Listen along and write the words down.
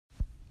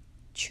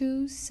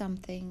Choose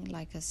something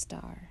like a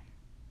star.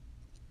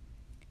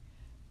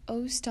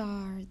 O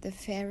star, the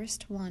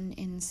fairest one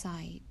in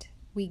sight,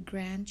 we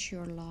grant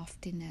your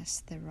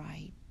loftiness the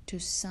right to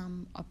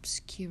some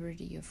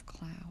obscurity of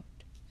cloud.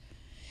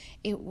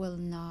 It will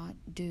not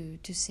do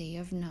to say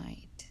of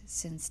night,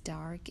 since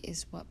dark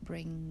is what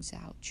brings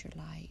out your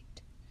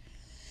light.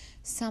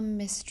 Some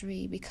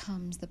mystery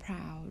becomes the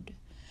proud,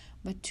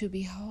 but to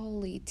be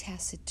wholly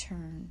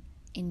taciturn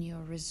in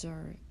your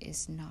reserve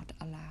is not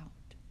allowed.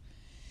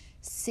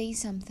 Say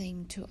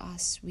something to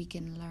us we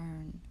can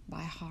learn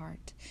by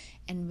heart,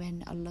 and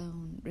when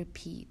alone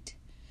repeat,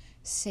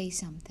 say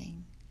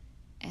something,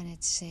 and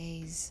it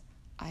says,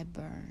 I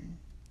burn.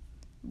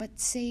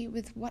 But say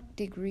with what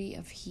degree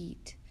of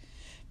heat?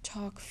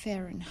 Talk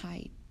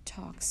Fahrenheit,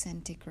 talk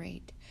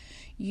centigrade.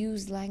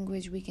 Use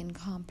language we can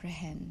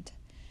comprehend.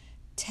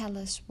 Tell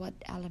us what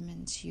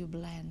elements you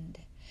blend.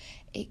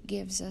 It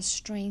gives us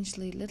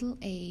strangely little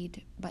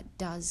aid, but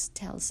does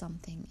tell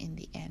something in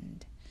the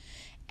end.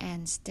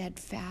 And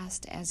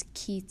steadfast as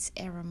Keats'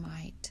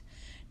 eremite,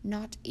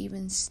 not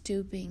even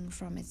stooping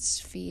from its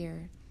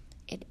sphere,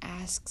 it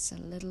asks a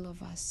little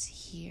of us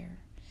here.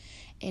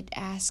 It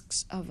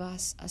asks of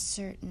us a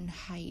certain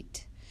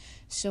height,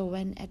 so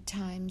when at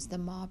times the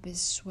mob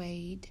is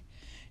swayed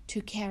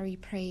to carry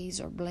praise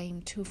or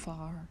blame too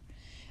far,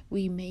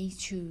 we may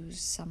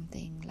choose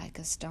something like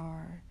a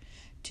star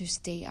to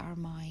stay our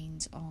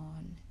minds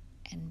on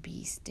and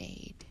be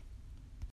stayed.